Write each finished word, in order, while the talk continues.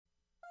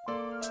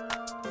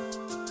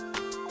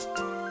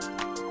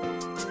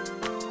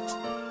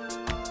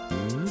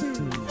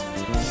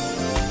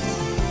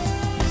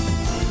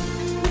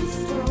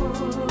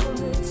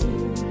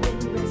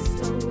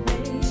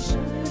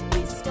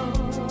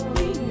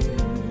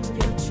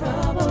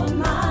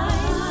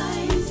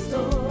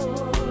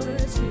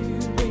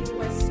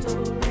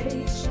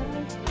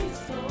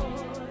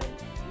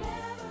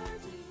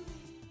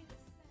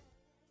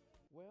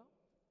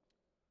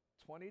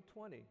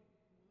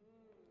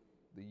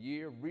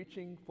year of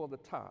reaching for the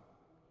top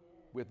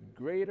with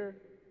greater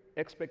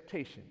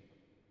expectation.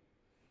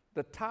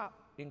 The top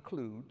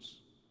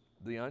includes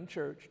the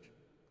unchurched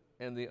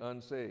and the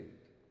unsaved.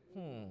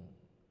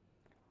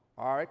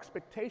 Our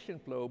expectation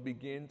flow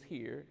begins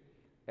here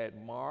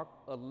at Mark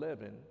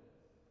 11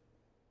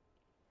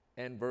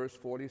 and verse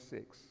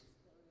 46.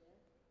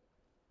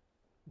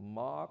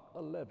 Mark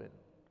 11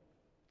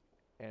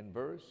 and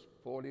verse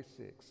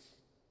 46.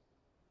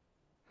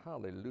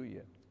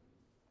 Hallelujah.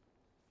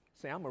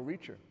 Say, I'm a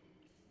reacher.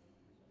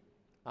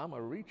 I'm a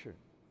reacher.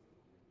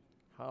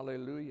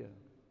 Hallelujah.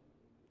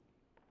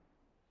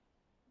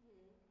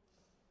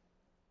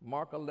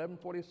 Mark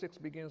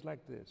 11:46 begins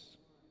like this.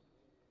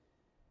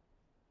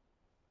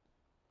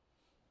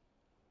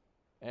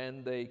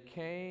 And they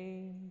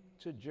came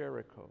to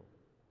Jericho.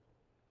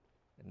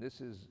 And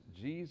this is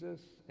Jesus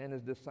and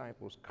his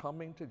disciples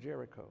coming to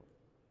Jericho.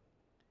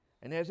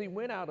 And as he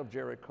went out of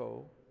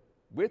Jericho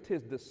with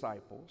his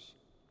disciples,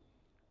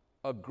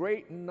 a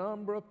great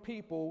number of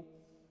people,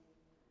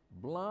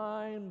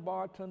 blind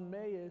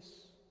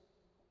Bartimaeus,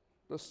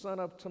 the son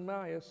of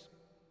Timaeus,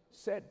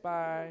 sat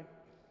by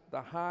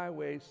the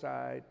highway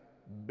side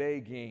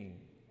begging.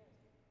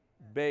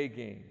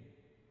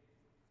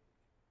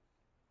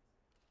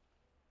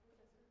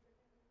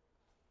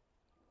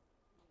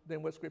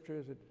 Then what scripture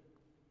is it?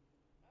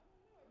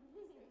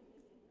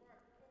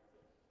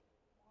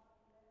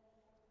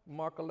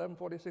 Mark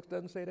 11:46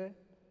 doesn't say that?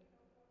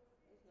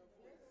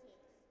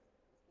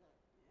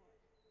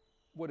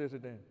 What is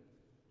it then?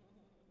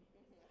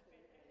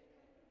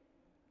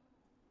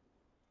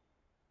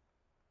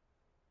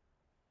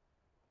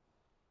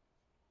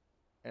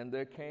 And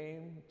there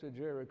came to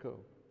Jericho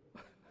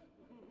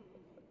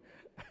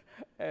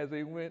as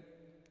he went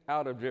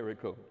out of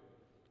Jericho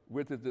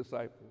with his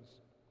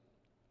disciples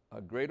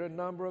a greater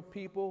number of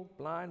people,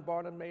 blind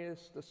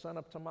Bartimaeus, the son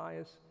of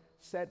Timaeus,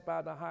 sat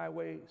by the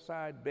highway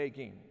side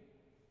begging.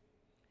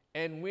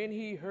 And when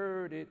he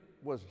heard it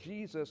was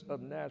Jesus of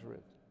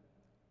Nazareth,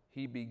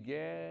 he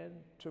began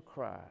to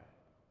cry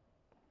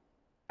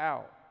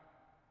out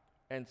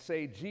and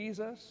say,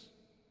 Jesus,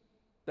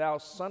 thou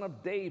son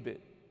of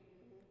David,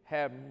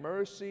 have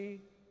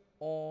mercy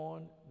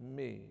on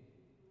me.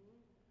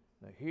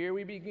 Now here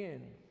we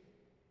begin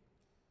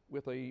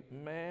with a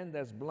man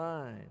that's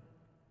blind,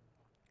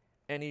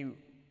 and he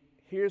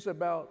hears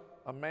about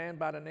a man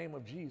by the name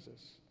of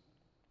Jesus,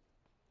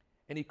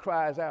 and he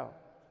cries out.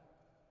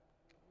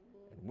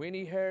 And when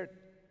he heard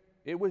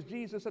it was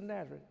Jesus of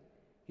Nazareth,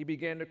 he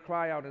began to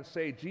cry out and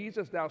say,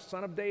 Jesus, thou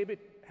son of David,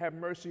 have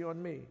mercy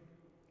on me.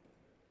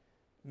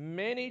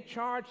 Many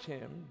charged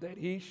him that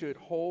he should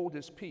hold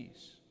his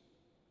peace.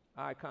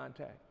 Eye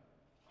contact.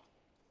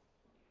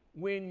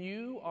 When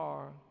you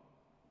are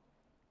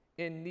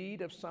in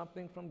need of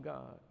something from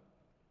God,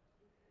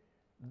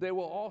 there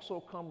will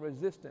also come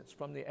resistance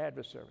from the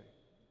adversary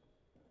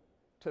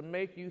to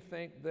make you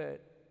think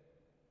that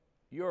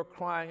your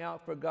crying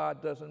out for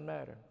God doesn't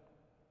matter.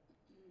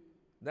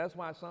 That's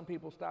why some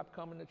people stop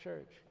coming to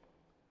church,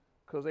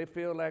 because they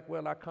feel like,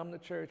 well, I come to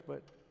church,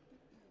 but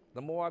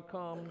the more I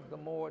come, the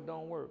more it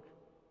don't work.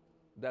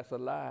 That's a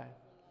lie,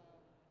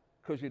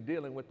 because you're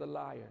dealing with the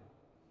liar.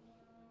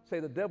 Say,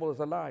 the devil is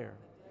a liar.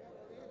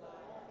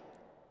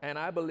 And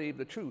I believe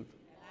the truth,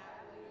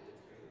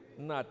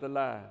 not the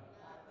lie.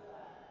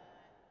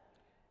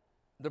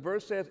 The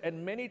verse says,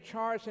 and many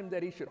charged him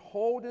that he should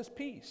hold his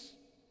peace,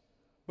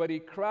 but he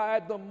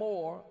cried the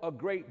more a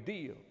great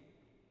deal.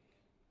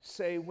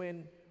 Say,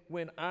 when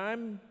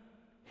I'm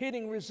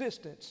hitting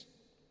resistance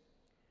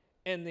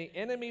and the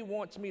enemy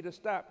wants me to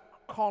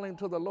stop calling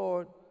to the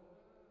Lord,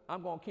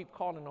 I'm going to keep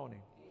calling on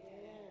him.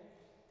 Yes.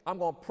 I'm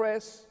going to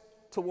press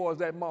towards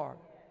that mark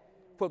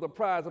for the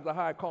prize of the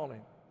high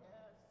calling.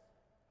 Yes.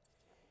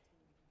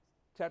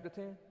 Chapter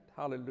 10,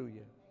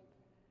 hallelujah.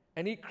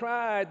 And he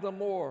cried the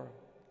more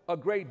a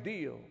great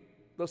deal,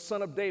 the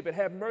son of David,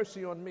 have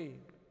mercy on me.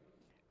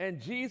 And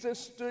Jesus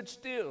stood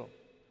still,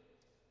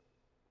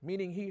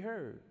 meaning he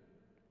heard,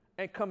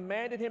 and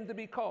commanded him to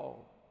be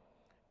called.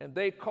 And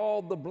they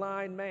called the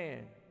blind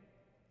man,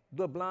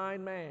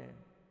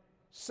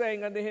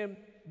 saying unto him,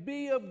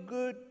 be of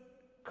good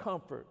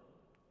comfort,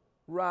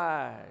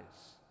 rise,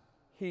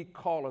 he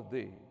calleth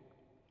thee.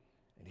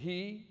 And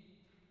he,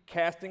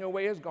 casting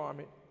away his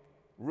garment,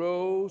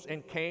 rose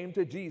and came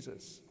to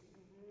Jesus.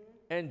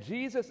 And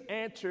Jesus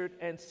answered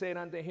and said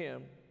unto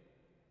him,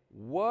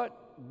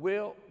 what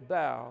wilt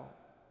thou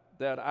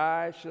that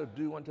I shall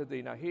do unto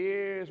thee? Now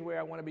here's where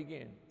I want to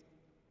begin.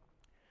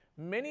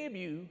 Many of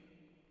you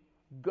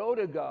go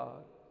to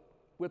God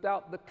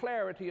without the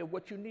clarity of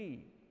what you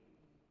need.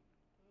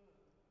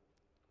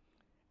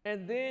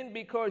 And then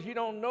because you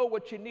don't know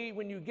what you need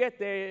when you get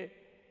there,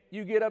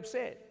 you get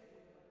upset.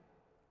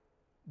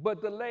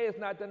 But delay is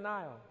not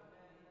denial.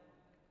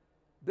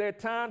 There are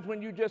times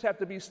when you just have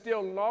to be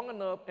still long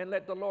enough and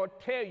let the Lord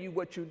tell you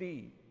what you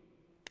need.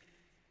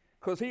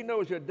 Because he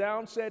knows your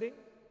downsetting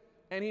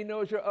and he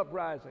knows your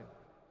uprising.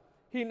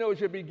 He knows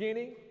your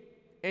beginning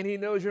and he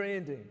knows your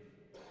ending.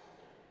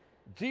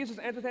 Jesus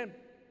answered him,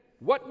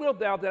 what wilt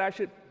thou that I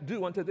should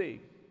do unto thee?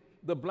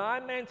 The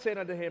blind man said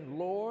unto him,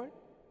 Lord,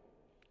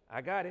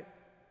 I got it,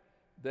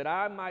 that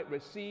I might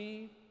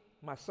receive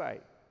my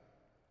sight.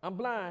 I'm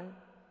blind,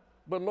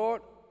 but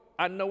Lord,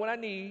 I know what I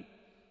need.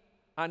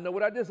 I know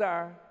what I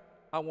desire.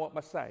 I want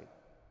my sight.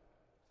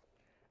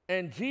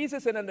 And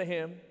Jesus said unto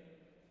him,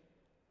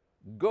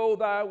 Go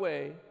thy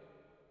way,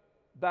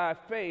 thy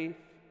faith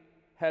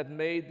hath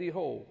made thee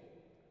whole.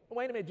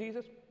 Wait a minute,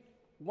 Jesus.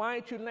 Why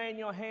ain't you laying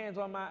your hands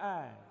on my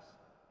eyes?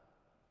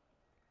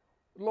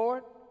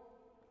 Lord,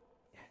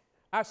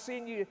 I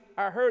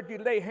heard you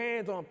lay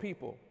hands on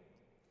people.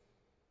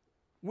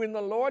 When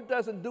the Lord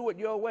doesn't do it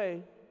your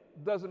way,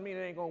 doesn't mean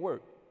it ain't gonna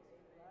work.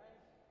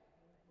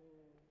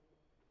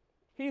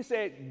 He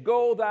said,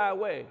 go thy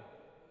way.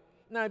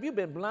 Now, if you've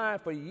been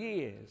blind for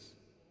years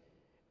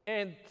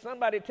and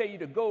somebody tell you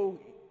to go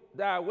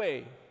thy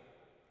way,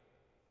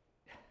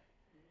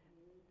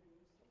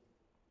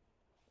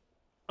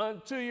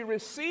 until you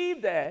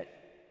receive that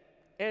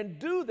and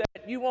do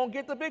that, you won't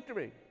get the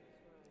victory.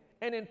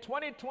 And in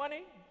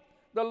 2020,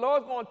 the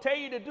Lord's going to tell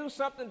you to do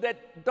something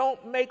that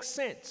don't make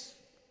sense.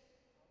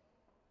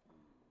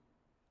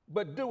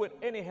 But do it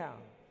anyhow,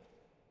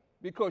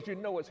 because you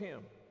know it's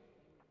him.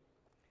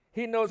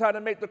 He knows how to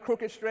make the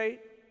crooked straight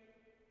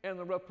and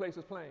the rough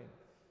places plain.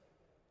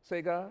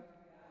 Say, God,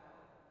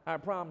 I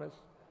promise,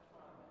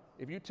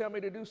 if you tell me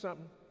to do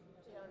something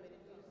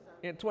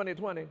in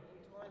 2020,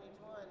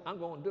 I'm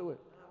going to do it.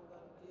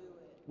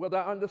 Whether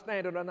I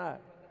understand it or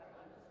not.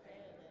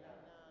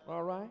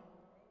 All right?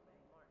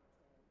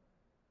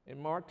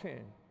 In Mark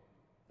 10,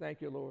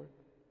 thank you, Lord.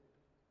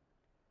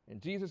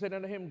 And Jesus said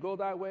unto him, Go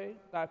thy way,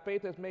 thy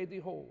faith has made thee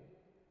whole.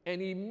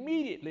 And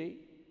immediately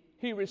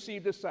he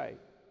received his sight.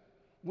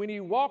 When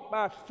he walked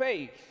by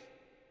faith,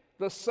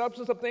 the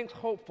substance of things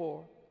hoped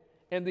for,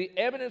 and the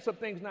evidence of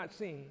things not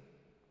seen,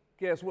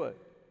 guess what?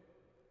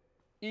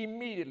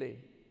 Immediately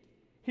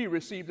he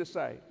received his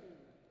sight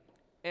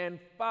and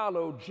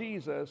followed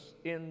Jesus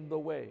in the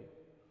way.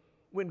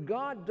 When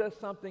God does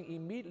something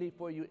immediately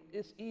for you,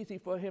 it's easy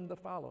for him to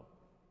follow.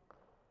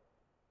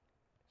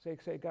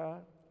 Say,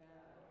 God,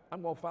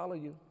 I'm going to follow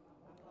you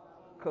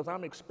because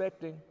I'm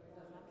expecting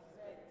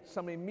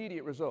some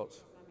immediate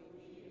results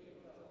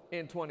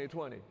in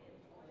 2020.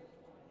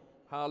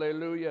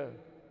 Hallelujah.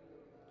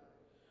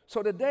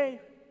 So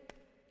today,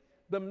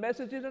 the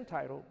message is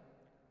entitled,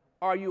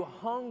 Are You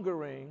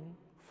Hungering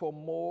for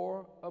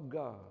More of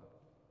God?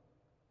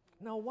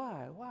 Now,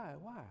 why?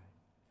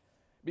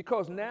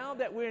 Because now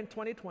that we're in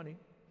 2020,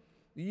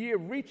 the year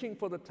reaching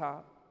for the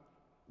top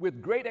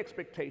with great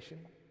expectation,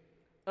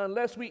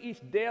 unless we each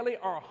daily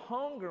are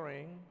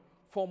hungering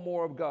for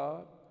more of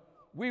God,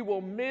 we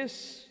will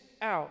miss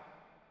out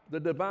the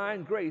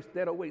divine grace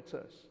that awaits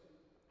us.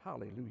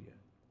 Hallelujah.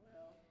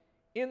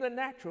 In the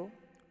natural,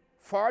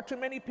 far too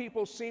many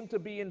people seem to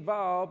be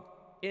involved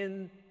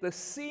in the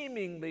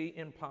seemingly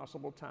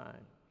impossible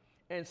time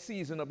and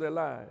season of their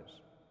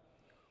lives.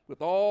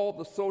 With all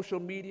the social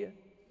media,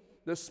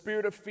 the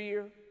spirit of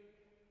fear,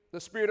 the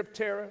spirit of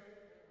terror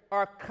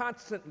are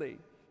constantly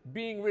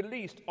being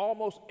released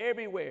almost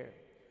everywhere.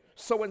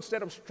 So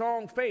instead of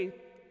strong faith,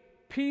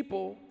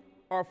 people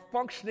are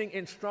functioning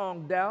in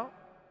strong doubt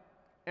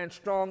and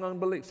strong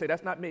unbelief. Say,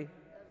 that's not me.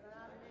 That's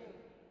not me.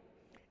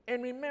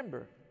 And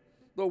remember,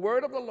 the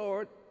word of the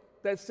Lord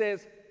that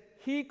says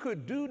he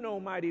could do no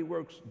mighty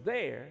works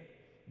there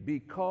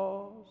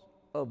because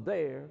of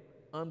their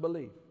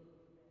unbelief.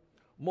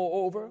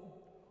 Moreover,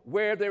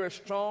 where there is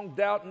strong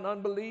doubt and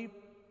unbelief,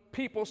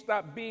 people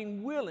stop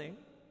being willing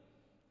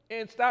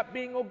and stop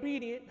being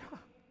obedient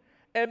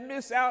and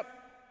miss out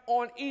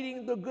on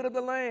eating the good of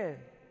the land.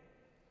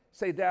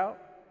 Say, doubt,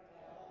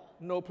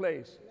 no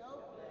place.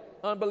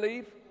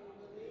 Unbelief,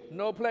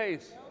 no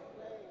place.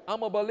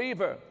 I'm a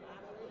believer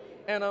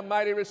and a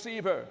mighty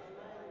receiver.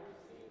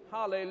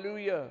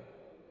 Hallelujah.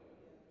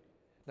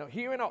 Now,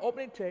 here in our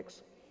opening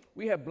text,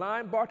 we have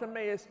blind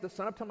Bartimaeus, the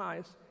son of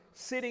Timaeus,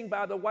 sitting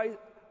by the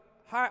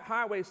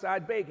highway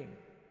side begging.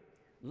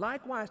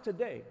 Likewise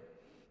today,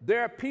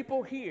 there are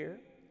people here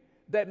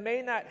that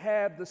may not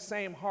have the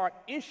same heart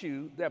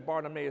issue that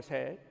Bartimaeus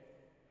had,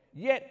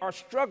 yet are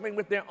struggling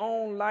with their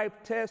own life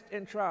tests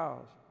and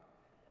trials.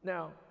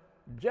 Now,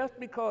 just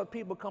because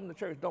people come to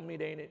church don't mean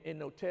they ain't in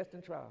no tests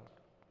and trials.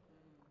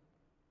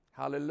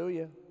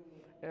 Hallelujah.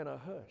 And a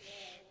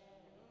hush.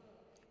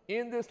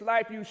 In this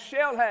life you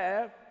shall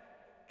have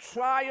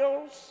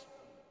trials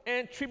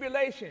and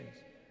tribulations,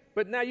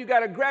 but now you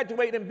got to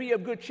graduate and be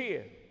of good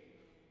cheer.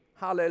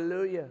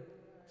 Hallelujah.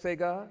 Say,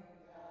 God,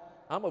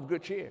 I'm of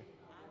good cheer.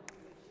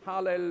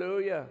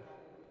 Hallelujah.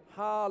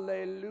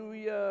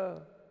 Hallelujah.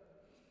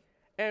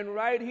 And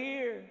right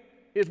here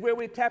is where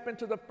we tap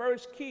into the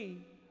first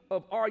key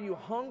of, are you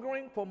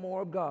hungering for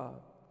more of God?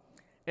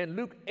 In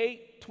Luke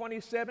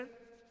 8:27,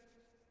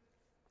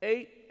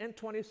 8 and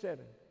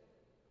 27.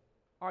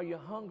 Are you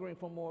hungering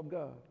for more of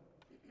God?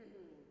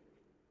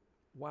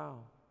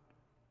 Wow.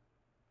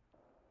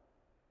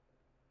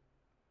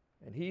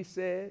 And he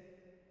said,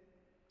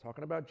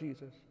 talking about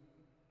Jesus,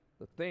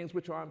 the things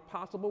which are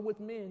impossible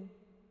with men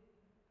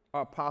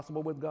are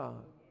possible with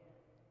God.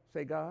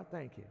 Say, God,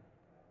 thank you.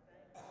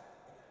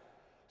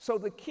 So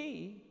the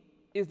key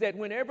is that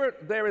whenever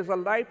there is a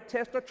life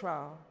test or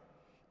trial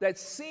that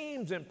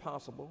seems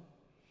impossible,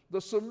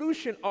 the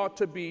solution ought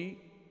to be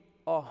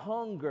a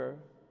hunger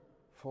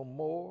for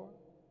more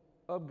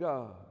of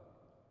God.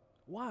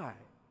 Why?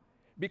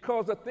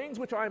 Because the things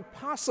which are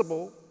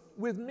impossible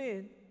with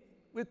men,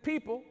 with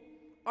people,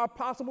 are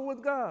possible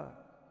with God.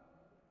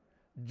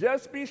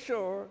 Just be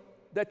sure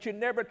that you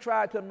never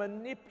try to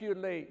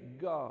manipulate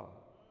God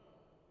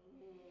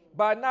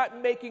by not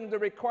making the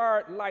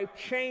required life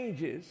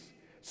changes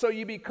so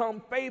you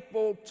become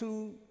faithful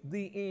to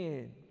the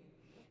end.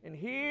 And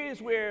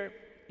here's where,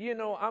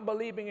 I'm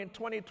believing in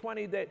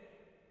 2020 that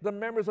the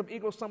members of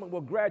Eagle Summit will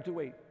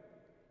graduate.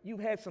 You've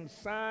had some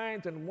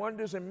signs and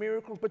wonders and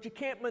miracles, but you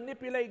can't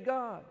manipulate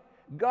God.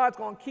 God's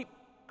going to keep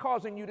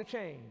causing you to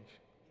change.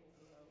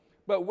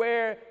 But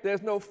where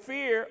there's no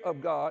fear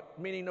of God,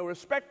 meaning no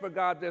respect for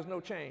God, there's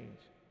no change.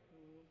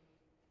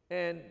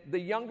 And the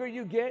younger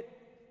you get,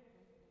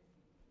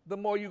 the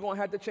more you're going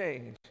to have to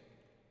change.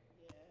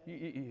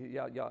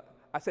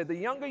 I said, the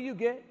younger you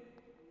get,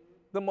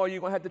 the more you're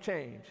going to have to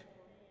change.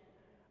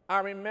 I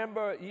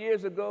remember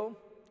years ago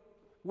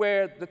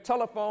where the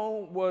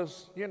telephone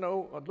was, a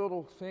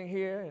little thing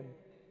here and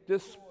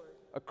just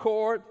a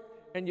cord,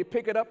 and you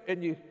pick it up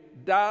and you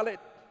dial it.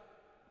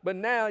 But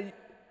now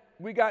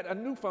we got a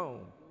new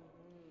phone.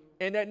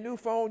 And that new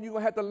phone you're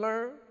going to have to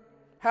learn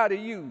how to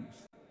use.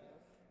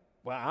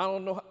 Well, I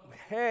don't know.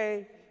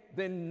 Hey,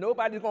 then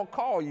nobody's going to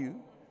call you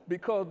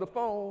because the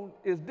phone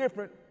is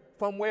different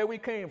from where we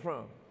came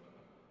from.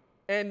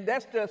 And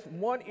that's just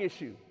one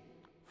issue,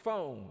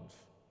 phones.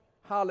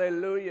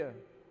 Hallelujah.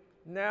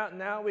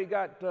 Now we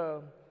got,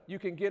 you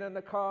can get in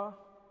the car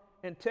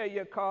and tell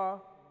your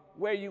car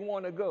where you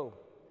want to go.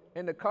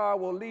 And the car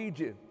will lead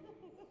you.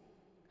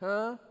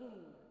 Huh?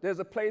 There's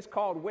a place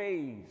called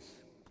Waze.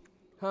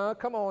 Huh?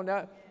 Come on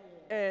now.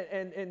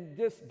 And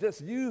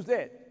just use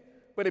that.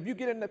 But if you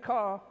get in the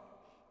car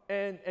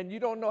and you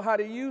don't know how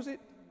to use it,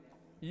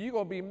 you're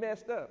going to be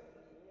messed up.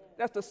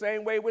 That's the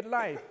same way with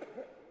life.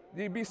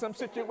 There'll be some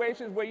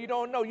situations where you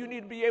don't know. You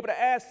need to be able to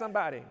ask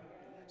somebody.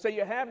 Say,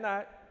 you have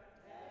not,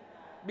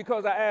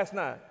 because I asked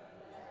not.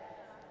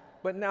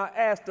 But now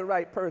ask the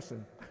right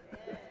person.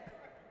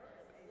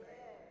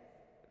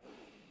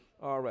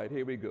 All right,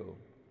 here we go.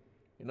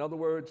 In other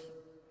words,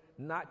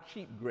 not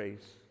cheap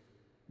grace,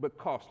 but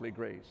costly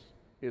grace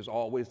is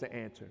always the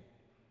answer,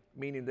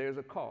 meaning there's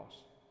a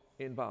cost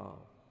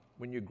involved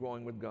when you're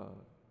growing with God.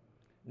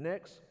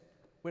 Next,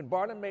 when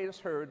Bartimaeus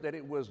heard that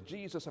it was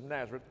Jesus of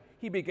Nazareth,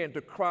 he began to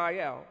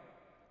cry out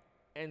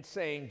and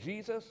saying,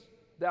 Jesus,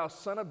 thou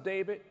son of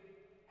David,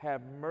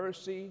 have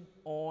mercy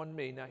on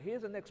me. Now,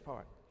 here's the next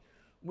part.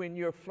 When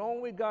you're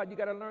flowing with God, you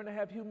got to learn to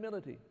have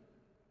humility.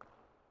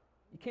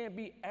 You can't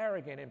be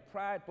arrogant and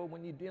prideful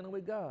when you're dealing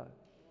with God.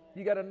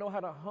 You got to know how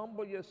to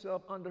humble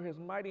yourself under his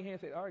mighty hand.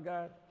 Say, all right,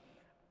 God,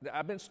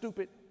 I've been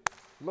stupid.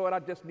 Lord, I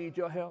just need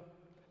your help.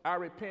 I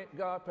repent,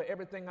 God, for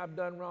everything I've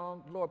done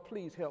wrong. Lord,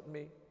 please help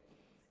me.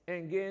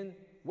 And again,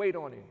 wait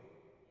on him.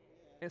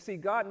 And see,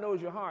 God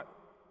knows your heart.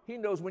 He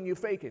knows when you're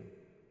faking.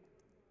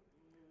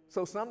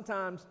 So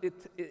sometimes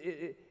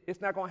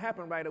it's not going to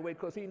happen right away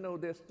because he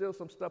knows there's still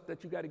some stuff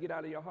that you got to get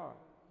out of your heart.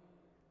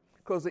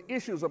 Because the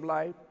issues of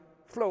life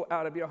flow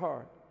out of your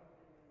heart.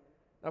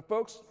 Now,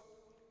 folks,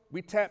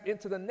 we tap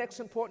into the next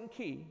important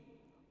key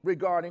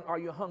regarding are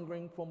you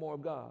hungering for more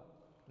of God?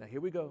 Now,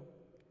 here we go.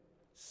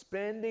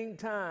 Spending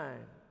time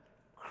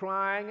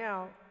crying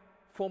out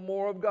for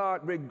more of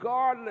God,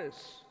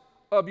 regardless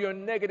of your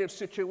negative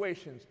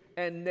situations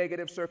and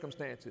negative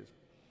circumstances.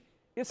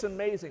 It's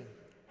amazing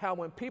how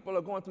when people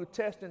are going through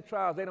tests and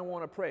trials, they don't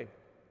want to pray.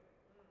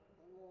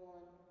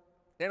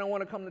 They don't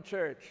want to come to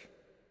church.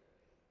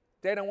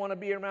 They don't want to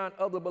be around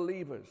other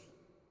believers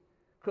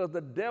because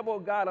the devil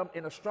got them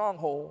in a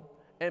stronghold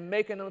and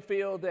making them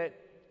feel that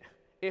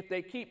if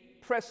they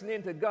keep pressing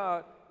into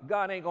God,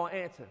 God ain't going to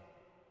answer.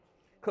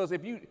 Because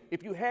if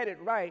you had it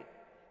right,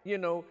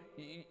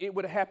 it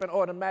would have happened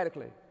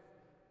automatically.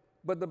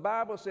 But the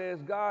Bible says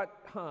God,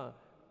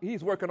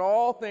 he's working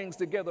all things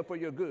together for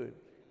your good.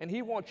 And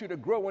he wants you to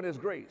grow in his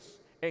grace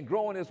and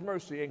grow in his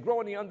mercy and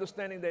grow in the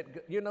understanding that,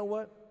 you know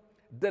what?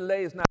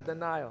 Delay is not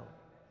denial.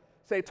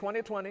 Say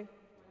 2020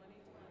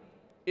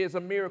 is a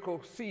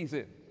miracle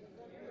season.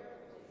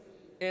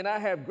 And I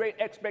have great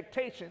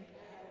expectation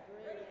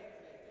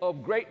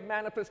of great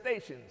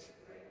manifestations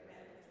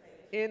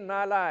in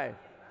my life.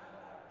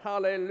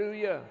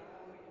 Hallelujah.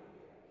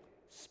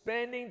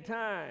 Spending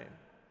time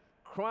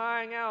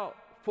crying out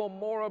for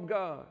more of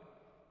God,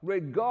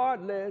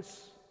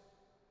 regardless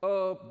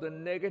of the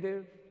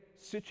negative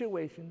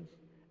situations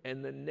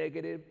and the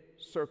negative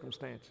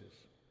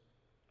circumstances.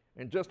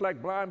 And just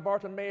like blind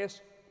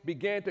Bartimaeus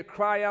began to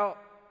cry out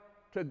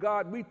to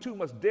God, we too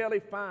must daily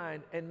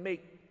find and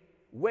make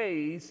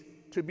ways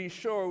to be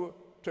sure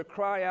to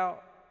cry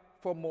out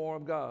for more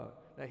of God.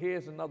 Now,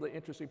 here's another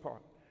interesting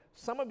part.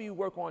 Some of you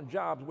work on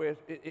jobs where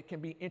it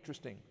can be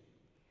interesting.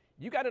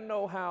 You got to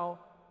know how,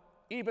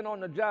 even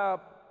on the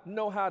job,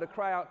 know how to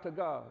cry out to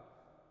God.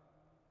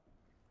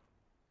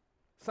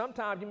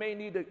 Sometimes you may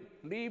need to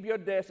leave your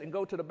desk and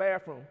go to the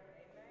bathroom,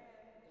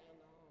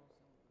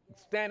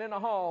 stand in the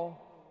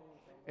hall,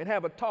 and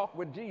have a talk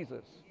with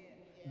Jesus.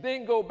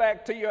 Then go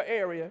back to your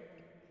area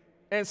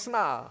and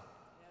smile.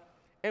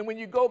 And when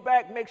you go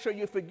back, make sure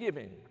you're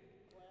forgiving.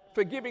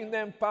 Forgiving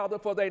them, Father,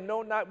 for they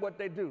know not what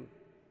they do.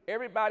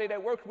 Everybody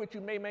that works with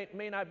you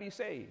may not be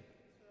saved.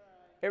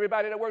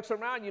 Everybody that works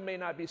around you may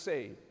not be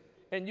saved.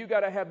 And you got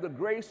to have the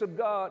grace of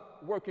God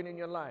working in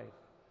your life.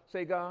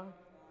 Say, God,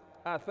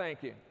 I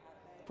thank you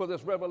for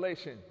this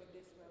revelation.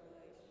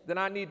 Then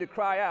I need to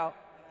cry out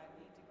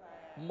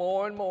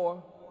more and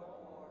more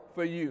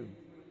for you.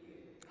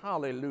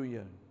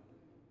 Hallelujah.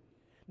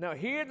 Now,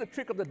 here the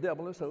trick of the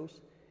devil, his host,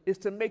 is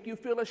to make you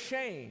feel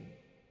ashamed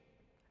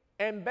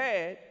and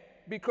bad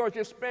because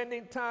you're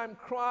spending time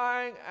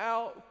crying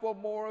out for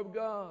more of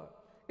God.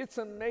 It's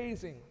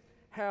amazing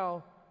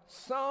how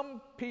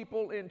some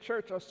people in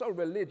church are so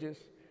religious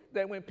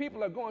that when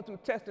people are going through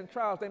tests and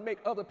trials, they make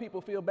other people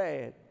feel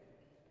bad.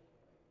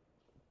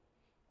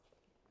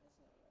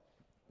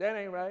 That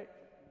ain't right.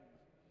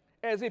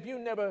 As if you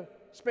never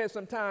spent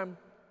some time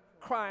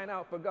crying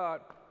out for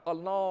God a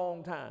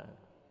long time.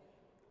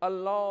 A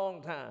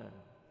long time.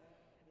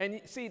 And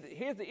you see,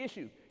 here's the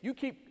issue. You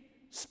keep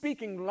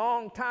speaking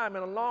long time,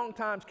 and a long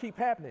times keep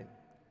happening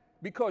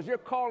because you're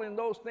calling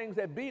those things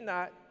that be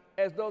not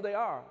as though they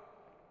are.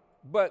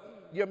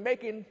 But you're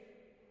making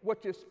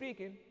what you're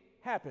speaking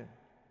happen.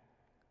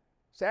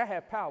 Say, I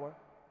have power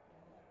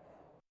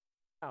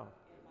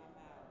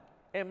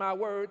and my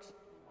words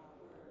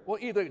will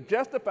either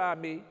justify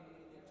me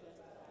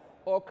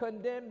or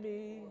condemn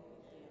me.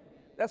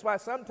 That's why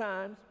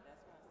sometimes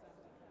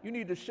you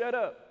need to shut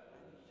up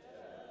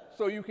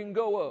so you can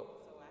go up.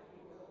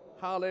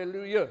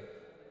 Hallelujah.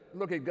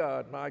 Look at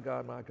God, my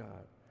God, my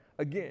God.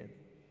 Again,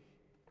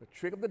 the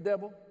trick of the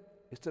devil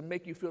is to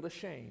make you feel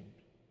ashamed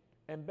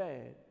and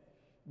bad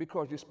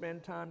because you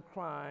spend time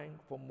crying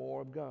for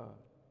more of God.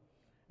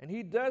 And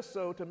he does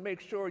so to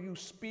make sure you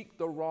speak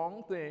the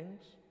wrong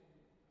things,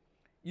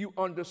 you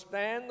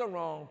understand the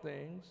wrong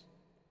things,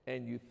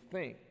 and you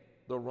think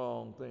the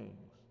wrong things.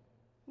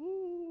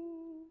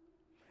 Ooh.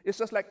 It's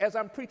just like as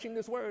I'm preaching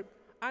this word,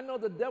 I know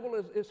the devil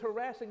is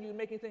harassing you,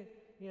 making things,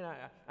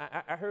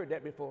 I heard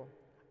that before.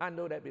 I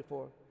know that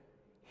before.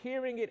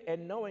 Hearing it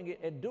and knowing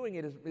it and doing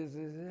it is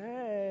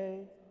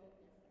hey.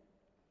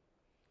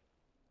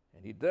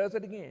 And he does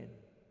it again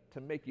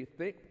to make you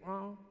think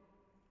wrong,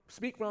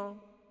 speak wrong,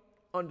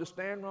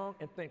 understand wrong,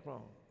 and think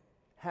wrong.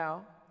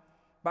 How?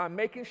 By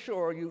making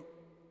sure you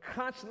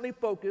constantly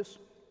focus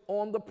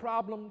on the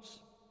problems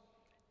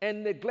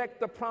and neglect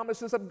the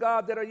promises of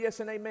God that are yes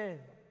and amen.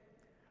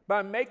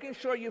 By making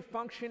sure you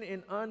function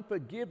in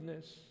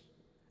unforgiveness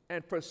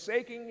and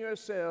forsaking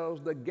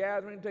yourselves the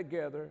gathering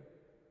together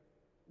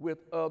with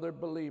other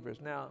believers.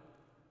 Now,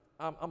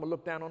 I'm going to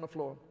look down on the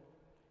floor.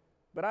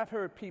 But I've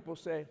heard people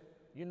say,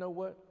 you know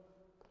what?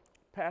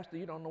 Pastor,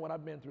 you don't know what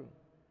I've been through.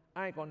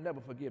 I ain't going to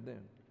never forgive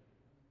them.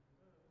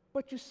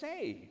 But you're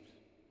saved.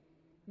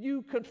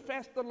 You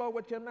confess the Lord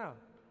with your mouth.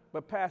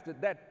 But Pastor,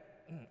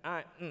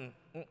 I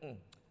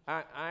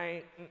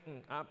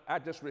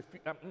just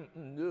refuse.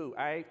 No,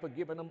 I ain't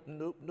forgiving them.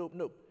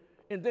 Nope.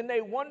 And then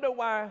they wonder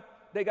why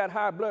they got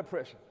high blood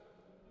pressure.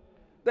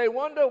 They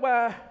wonder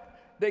why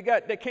they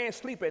can't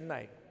sleep at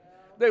night.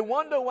 They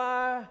wonder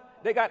why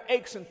they got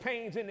aches and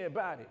pains in their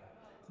body.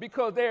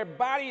 Because their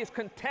body is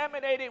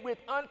contaminated with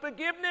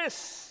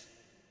unforgiveness.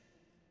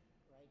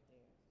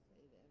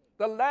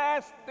 The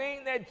last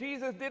thing that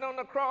Jesus did on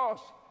the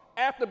cross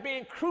after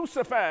being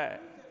crucified,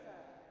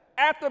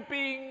 after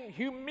being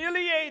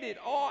humiliated,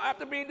 or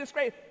after being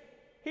disgraced,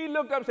 he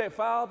looked up and said,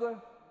 Father,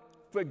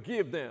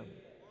 forgive them.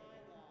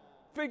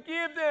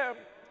 Forgive them,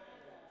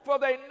 for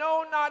they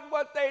know not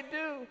what they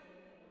do.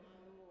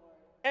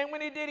 And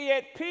when he did, he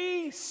had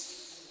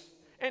peace,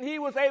 and he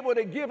was able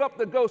to give up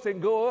the ghost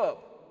and go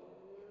up.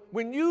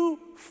 When you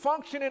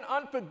function in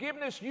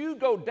unforgiveness, you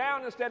go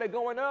down instead of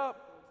going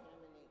up.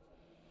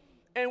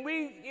 And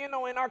we, in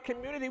our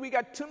community, we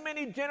got too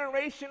many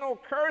generational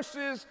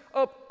curses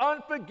of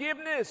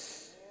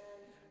unforgiveness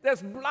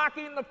that's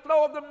blocking the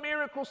flow of the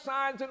miracle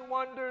signs and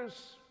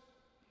wonders.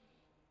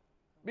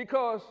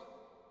 Because,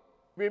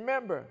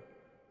 remember,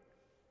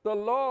 the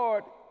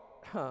Lord,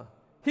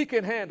 he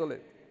can handle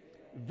it.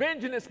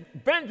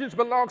 Vengeance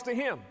belongs to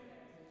him.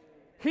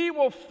 He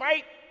will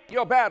fight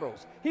your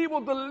battles. He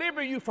will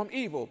deliver you from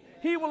evil.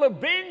 He will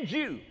avenge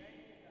you.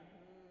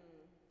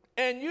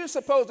 And you're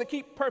supposed to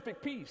keep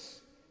perfect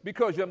peace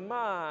because your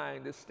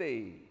mind is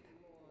stayed.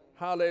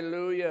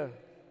 Hallelujah.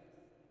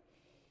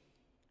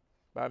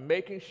 By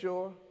making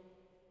sure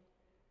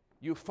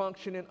you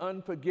function in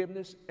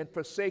unforgiveness and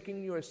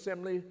forsaking your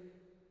assembly,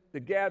 the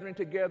gathering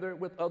together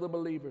with other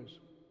believers.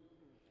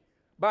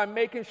 By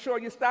making sure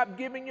you stop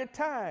giving your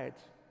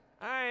tithes.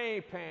 I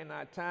ain't paying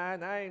my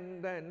tithe.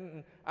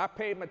 I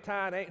paid my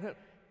tithe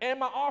and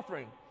my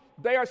offering.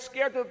 They are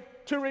scared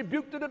to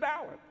rebuke the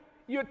devourer.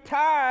 Your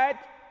tithe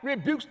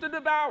rebukes the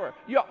devourer.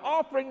 Your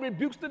offering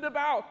rebukes the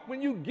devourer.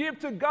 When you give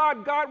to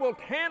God, God will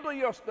handle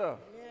your stuff.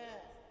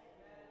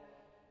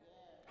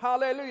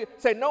 Hallelujah.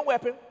 Say, no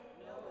weapon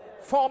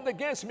formed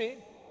against me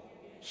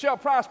shall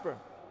prosper.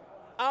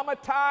 I'm a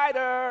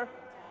tither.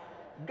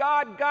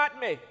 God got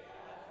me.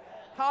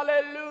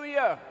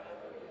 Hallelujah.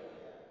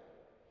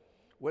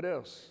 What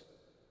else?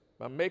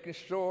 By making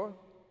sure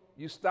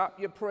you stop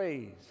your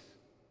praise.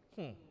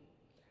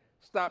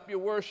 Stop your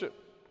worship.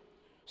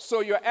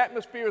 So your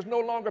atmosphere is no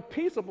longer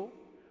peaceable,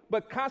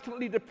 but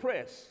constantly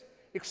depressed,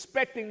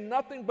 expecting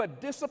nothing but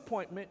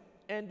disappointment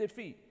and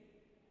defeat.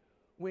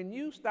 When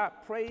you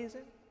stop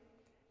praising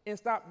and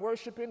stop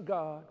worshiping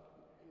God,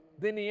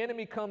 then the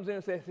enemy comes in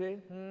and says,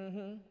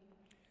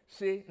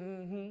 see,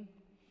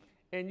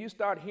 and you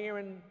start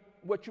hearing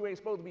what you ain't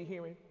supposed to be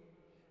hearing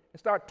and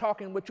start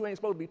talking what you ain't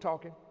supposed to be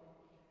talking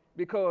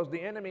because the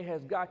enemy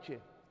has got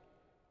you.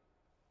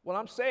 Well,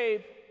 I'm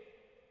saved,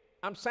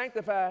 I'm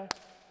sanctified,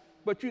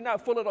 but you're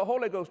not full of the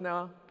Holy Ghost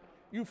now.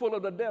 You're full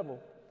of the devil.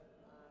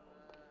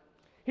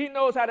 He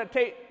knows how to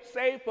take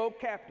saved folk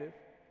captive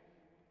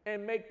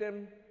and make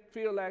them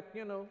feel like,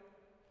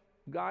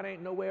 God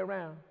ain't nowhere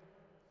around.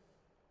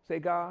 Say,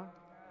 God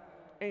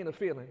ain't a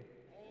feeling.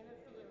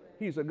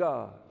 He's a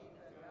God.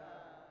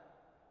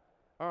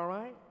 All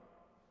right?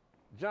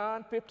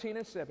 John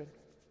 15:7.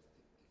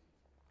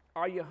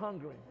 Are you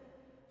hungry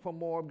for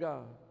more of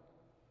God?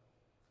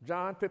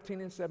 John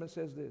 15:7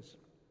 says this.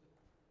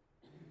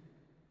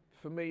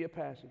 Familiar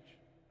passage.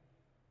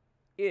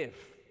 If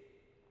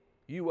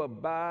you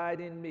abide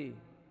in me,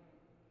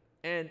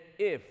 and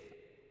if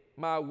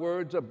my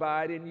words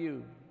abide in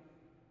you,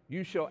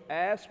 you shall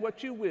ask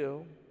what you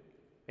will,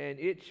 and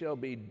it shall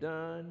be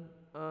done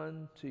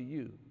unto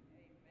you.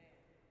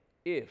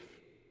 If.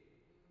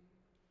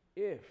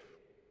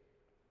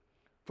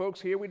 Folks,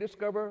 here we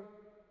discover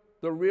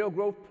the real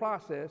growth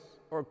process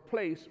or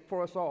place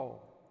for us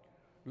all.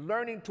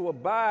 Learning to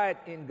abide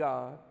in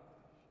God.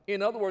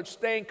 In other words,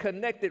 staying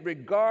connected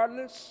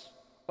regardless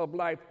of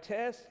life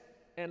tests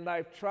and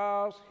life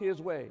trials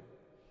His way.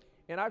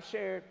 And I've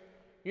shared,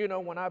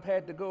 when I've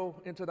had to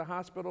go into the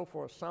hospital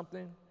for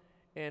something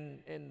and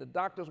the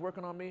doctor's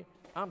working on me,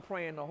 I'm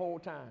praying the whole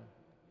time.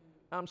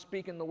 I'm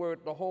speaking the word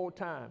the whole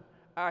time.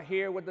 I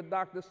hear what the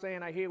doctor's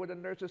saying, I hear what the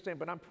nurse is saying,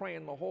 but I'm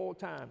praying the whole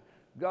time.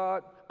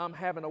 God, I'm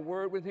having a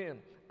word with Him.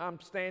 I'm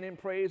staying in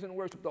praise and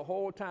worship the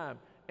whole time.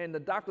 And the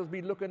doctors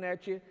be looking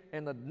at you,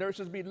 and the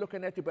nurses be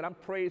looking at you, but I'm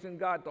praising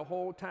God the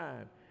whole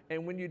time.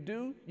 And when you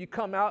do, you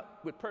come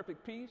out with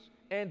perfect peace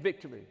and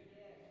victory.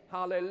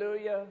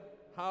 Hallelujah,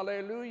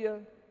 hallelujah.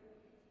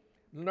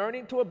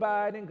 Learning to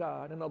abide in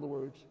God, in other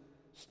words,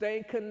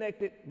 staying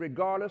connected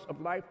regardless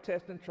of life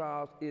tests and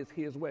trials is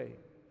His way.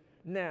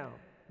 Now,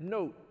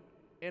 note,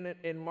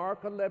 in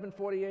Mark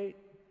 11:48,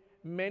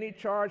 many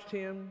charged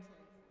Him,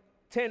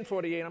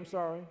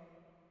 10:48,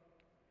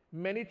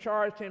 many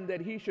charged Him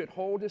that He should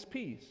hold His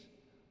peace,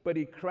 but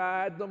He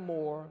cried the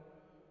more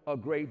a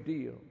great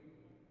deal.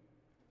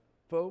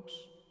 Folks,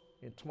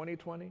 in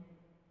 2020,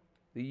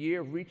 the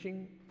year of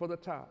reaching for the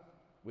top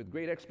with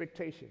great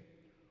expectation,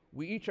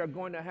 we each are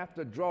going to have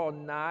to draw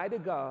nigh to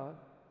God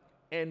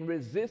and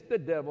resist the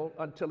devil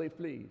until he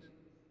flees.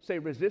 Say,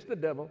 resist the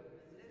devil,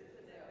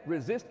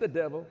 resist the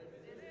devil,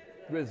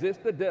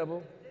 resist the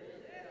devil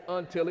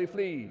until he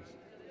flees.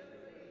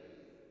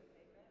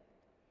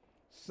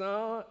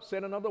 Some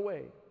said another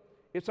way,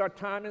 it's our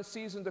time and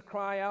season to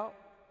cry out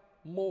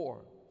more,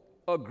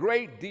 a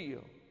great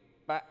deal,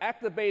 by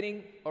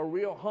activating a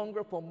real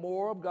hunger for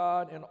more of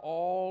God in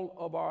all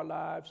of our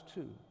lives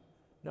too.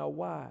 Now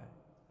why?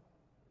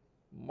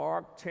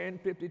 Mark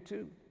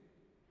 10:52.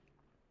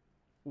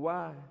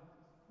 Why?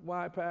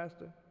 Why,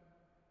 Pastor?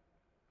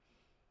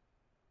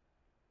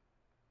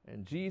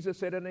 And Jesus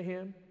said unto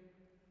him,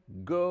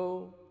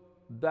 go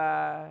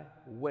thy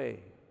way.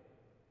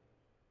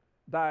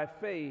 Thy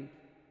faith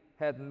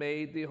hath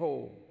made thee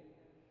whole.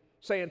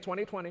 Say in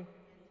 2020,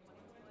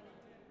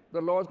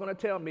 the Lord's going to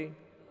tell me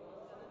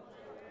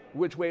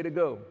which way to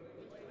go.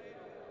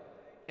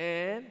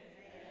 And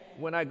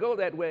when I go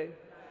that way,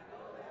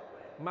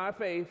 my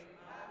faith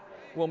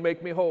will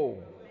make me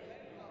whole.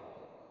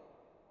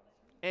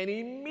 And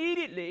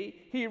immediately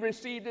he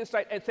received his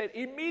sight and said,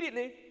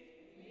 immediately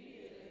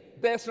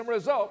there's some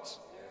results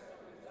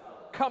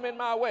coming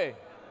my way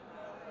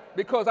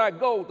because I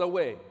go the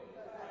way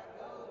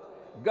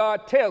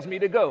God tells me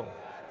to go.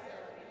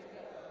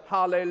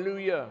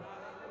 Hallelujah.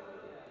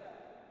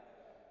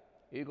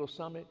 Eagle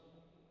Summit,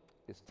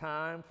 it's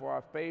time for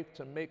our faith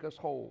to make us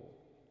whole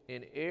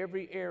in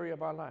every area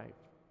of our life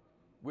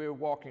we're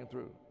walking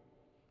through.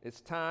 It's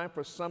time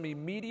for some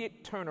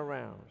immediate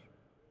turnarounds.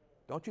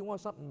 Don't you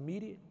want something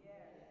immediate? Yes.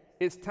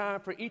 It's time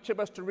for each of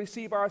us to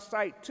receive our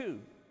sight too,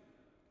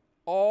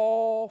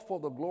 all for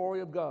the glory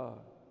of God.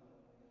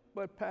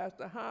 But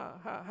Pastor,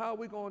 how are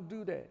we going to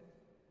do that?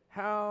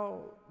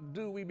 How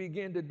do we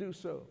begin to do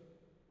so?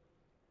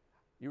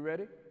 You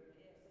ready? Yes.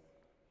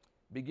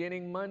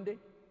 Beginning Monday,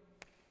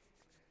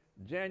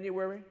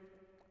 January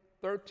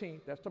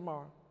 13th, that's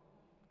tomorrow,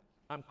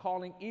 I'm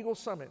calling Eagle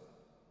Summit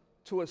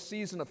to a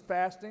season of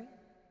fasting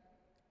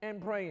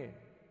and praying,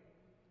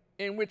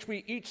 in which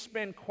we each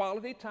spend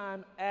quality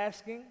time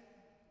asking,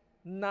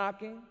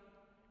 knocking,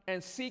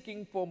 and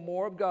seeking for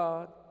more of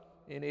God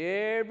in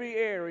every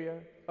area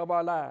of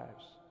our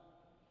lives.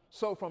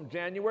 So from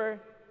January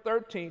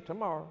 13th,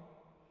 tomorrow,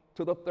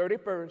 to the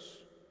 31st,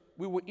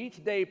 we will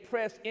each day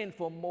press in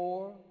for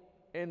more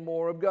and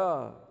more of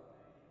God.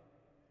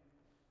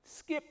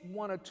 Skip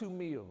 1 or 2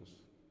 meals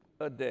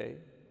a day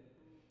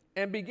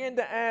and begin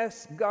to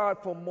ask God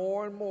for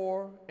more and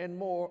more and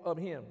more of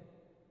Him.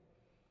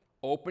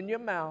 Open your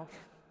mouth,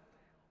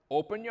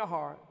 open your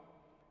heart,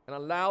 and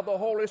allow the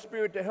Holy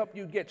Spirit to help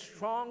you get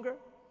stronger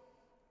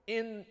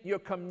in your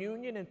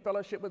communion and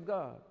fellowship with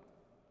God.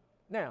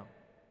 Now,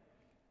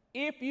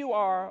 if you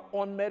are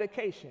on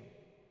medication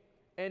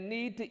and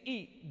need to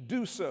eat,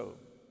 do so.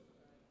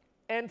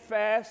 And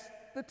fast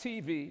the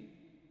TV,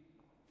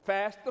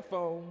 fast the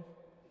phone,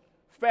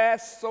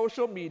 fast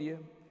social media,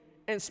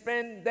 and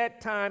spend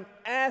that time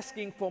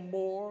asking for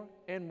more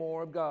and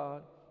more of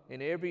God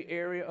in every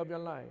area of your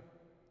life.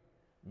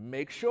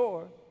 Make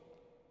sure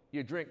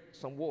you drink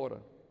some water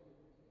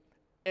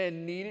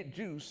and needed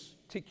juice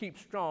to keep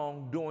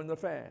strong during the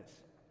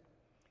fast.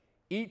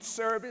 Each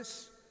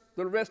service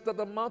the rest of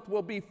the month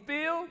will be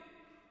filled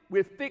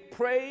with thick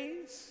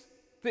praise,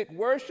 thick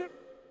worship,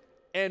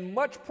 and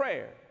much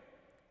prayer,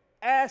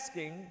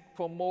 asking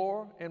for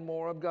more and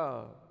more of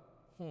God.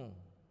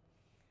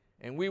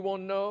 And we will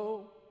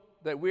know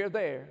that we're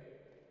there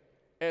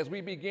as we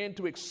begin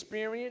to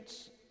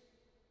experience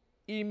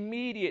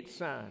immediate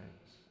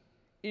signs,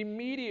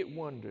 immediate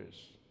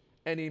wonders,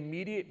 and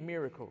immediate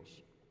miracles.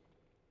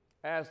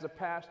 As the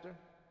pastor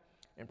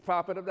and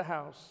prophet of the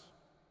house,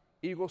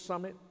 Eagle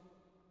Summit,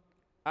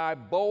 I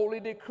boldly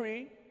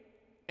decree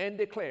and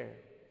declare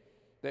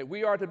that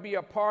we are to be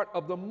a part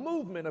of the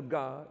movement of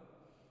God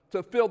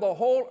to fill the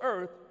whole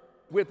earth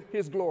with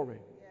His glory.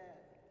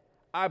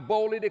 I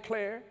boldly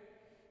declare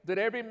that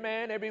every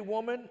man, every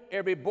woman,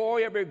 every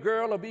boy, every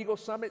girl of Eagle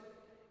Summit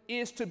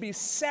is to be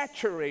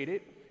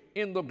saturated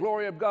in the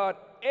glory of God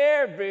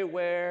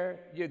everywhere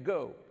you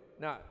go.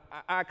 Now,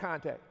 eye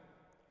contact.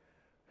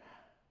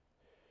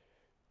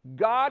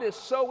 God is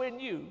so in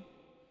you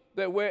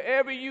that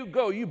wherever you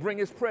go, you bring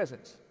His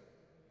presence.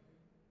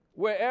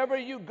 Wherever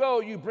you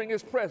go, you bring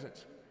His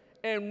presence.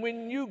 And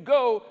when you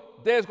go,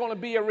 there's going to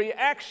be a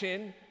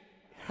reaction.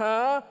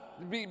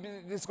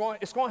 It's going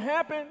to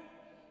happen.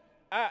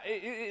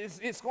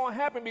 It's going to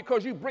happen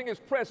because you bring His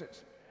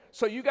presence.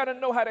 So you got to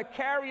know how to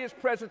carry His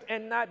presence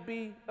and not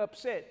be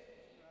upset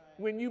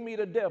when you meet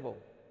a devil.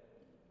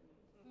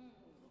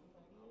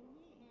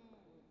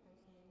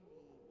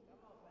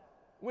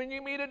 When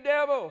you meet a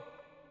devil,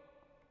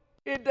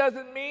 it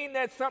doesn't mean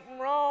that something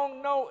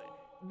wrong. No,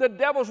 the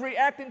devil's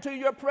reacting to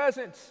your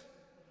presence.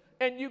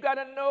 And you got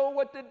to know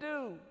what to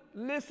do.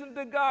 Listen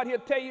to God. He'll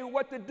tell you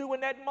what to do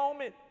in that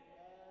moment.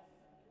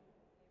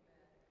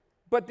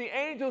 But the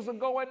angels are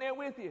going there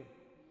with you.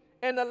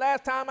 And the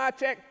last time I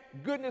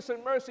checked, goodness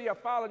and mercy are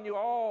following you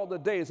all the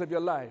days of your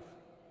life.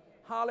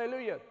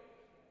 Hallelujah.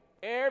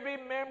 Every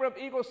member of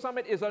Eagle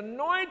Summit is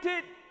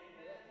anointed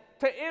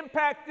to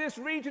impact this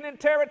region and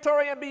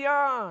territory and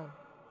beyond.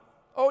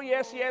 Oh,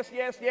 yes, yes,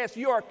 yes, yes.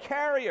 You're a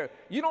carrier.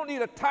 You don't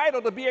need a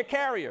title to be a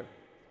carrier.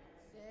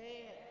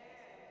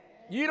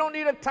 You don't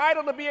need a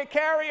title to be a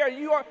carrier.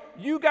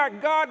 You got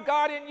God.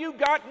 God in you.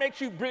 God makes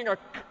you bring a...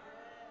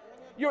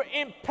 You're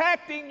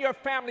impacting your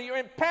family.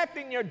 You're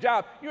impacting your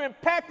job. You're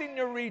impacting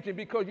your region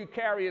because you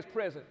carry His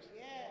presence.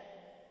 Yes.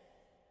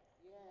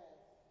 Yes.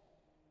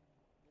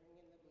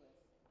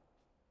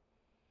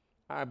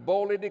 I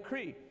boldly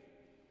decree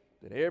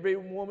that every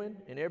woman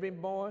and every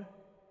boy,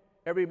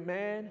 every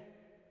man,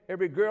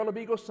 every girl of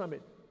Eagle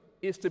Summit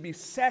is to be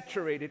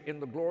saturated in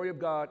the glory of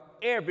God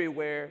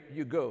everywhere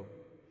you go.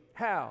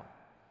 How?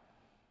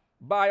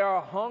 By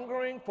our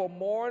hungering for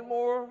more and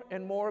more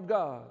and more of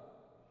God.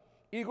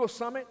 Eagle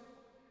Summit,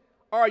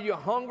 are you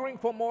hungering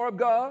for more of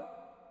God?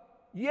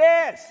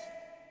 Yes.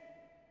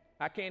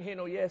 I can't hear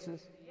no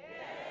yeses. Yes.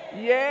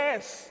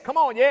 Yes. Come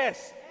on,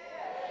 yes.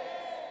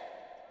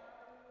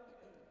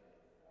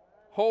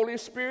 Holy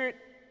Spirit,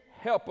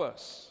 help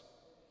us.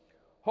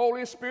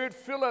 Holy Spirit,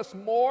 fill us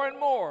more and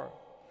more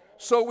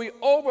so we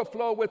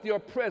overflow with your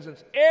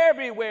presence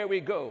everywhere we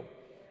go.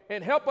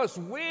 And help us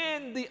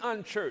win the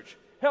unchurched.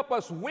 Help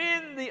us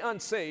win the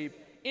unsaved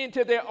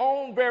into their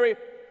own very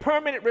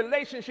permanent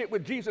relationship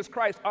with Jesus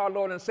Christ, our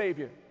Lord and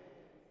Savior.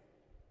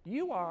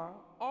 You are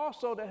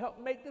also to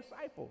help make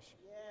disciples.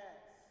 Yes.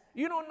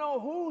 You don't know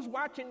who's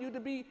watching you to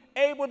be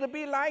able to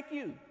be like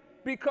you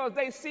because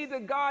they see the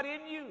God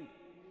in you.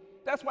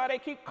 That's why they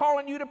keep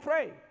calling you to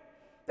pray.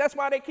 That's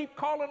why they keep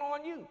calling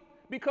on you,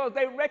 because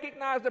they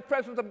recognize the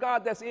presence of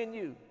God that's in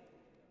you.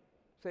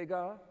 Say,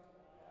 God,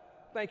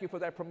 thank you for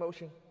that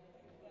promotion.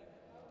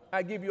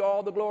 I give you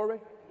all the glory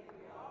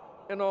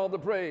and all the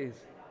praise.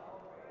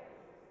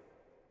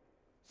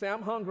 Say,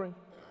 I'm hungry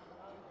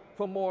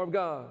for more of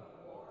God.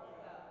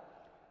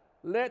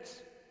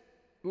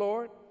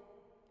 Lord,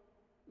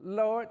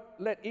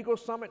 let Eagle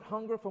Summit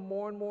hunger for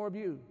more and more of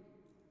you.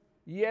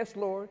 Yes,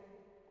 Lord.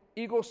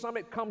 Eagle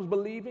Summit comes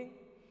believing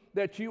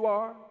that you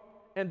are,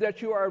 and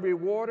that you are a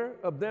rewarder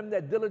of them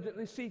that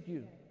diligently seek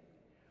you.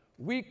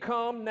 We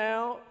come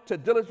now to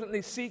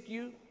diligently seek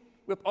you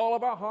with all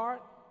of our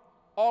heart,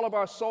 all of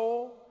our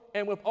soul,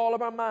 and with all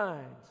of our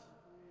minds.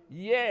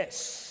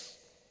 Yes,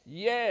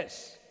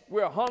 yes,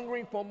 we're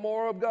hungering for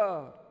more of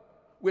God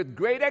with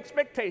great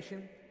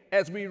expectation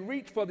as we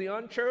reach for the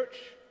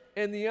unchurched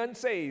and the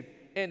unsaved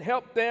and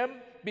help them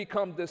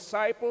become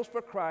disciples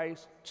for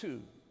Christ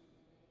too.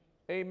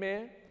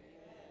 Amen.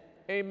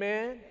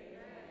 Amen.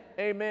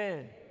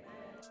 Amen. Amen.